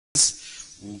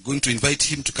we're going to invite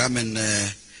him to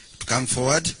come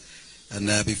forward, and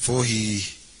before he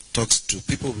talks to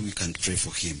people, we can pray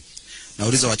for him.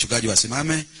 Nauliza wachungaji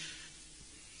wasimame,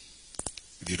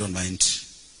 if you don't mind.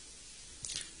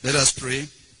 Let us pray.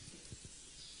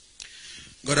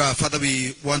 God our Father,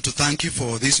 we want to thank you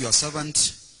for this, your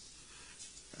servant,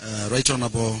 Right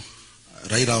Honorable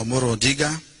Raila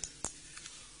Odinga,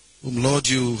 whom, Lord,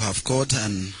 you have called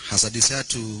and has a desire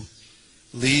to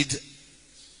lead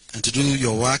and to do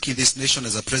your work in this nation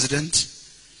as a president.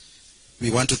 We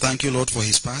want to thank you, Lord, for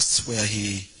his past, where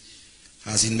he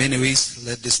has in many ways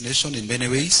led this nation in many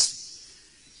ways.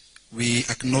 We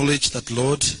acknowledge that,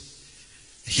 Lord,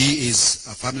 he is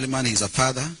a family man, he is a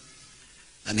father,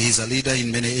 and he is a leader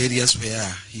in many areas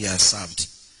where he has served.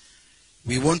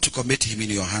 We want to commit him in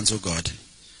your hands, O God,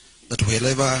 that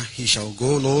wherever he shall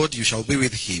go, Lord, you shall be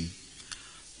with him.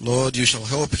 Lord, you shall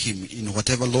help him in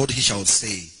whatever, Lord, he shall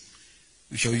say.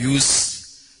 You shall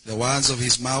use the words of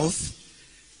his mouth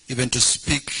even to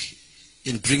speak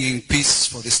in bringing peace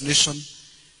for this nation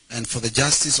and for the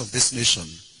justice of this nation.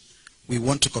 We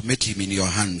want to commit him in your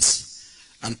hands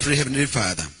and pray, Heavenly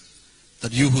Father,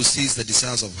 that you who sees the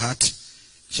desires of heart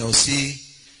shall see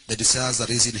the desires that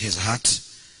is in his heart,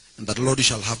 and that, Lord, you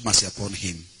shall have mercy upon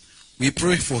him. We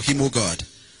pray for him, O God,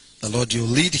 that, Lord, you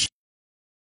lead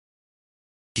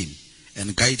him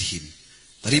and guide him,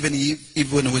 that even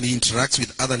when he interacts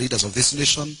with other leaders of this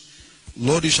nation,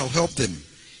 Lord, you shall help them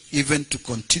even to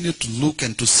continue to look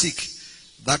and to seek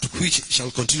that which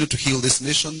shall continue to heal this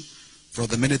nation from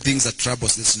the many things that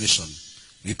troubles this nation.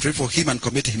 We pray for him and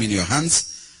commit him in your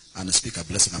hands and speak a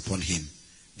blessing upon him.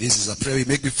 This is a prayer we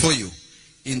make before you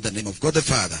in the name of God the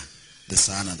Father, the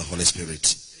Son, and the Holy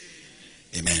Spirit.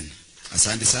 Amen.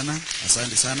 Asante sana,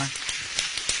 asante sana.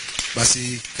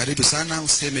 Basi karibu sana,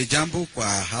 useme jambo kwa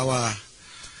hawa,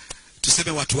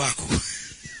 tuseme watu wako.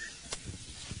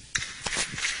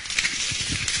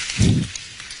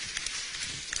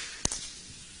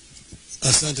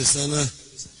 Asante sana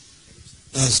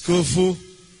askofu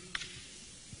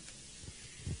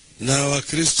na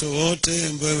wakristo wote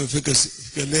ambao wamefika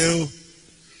leo.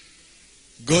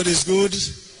 God is good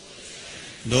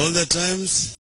and all the times.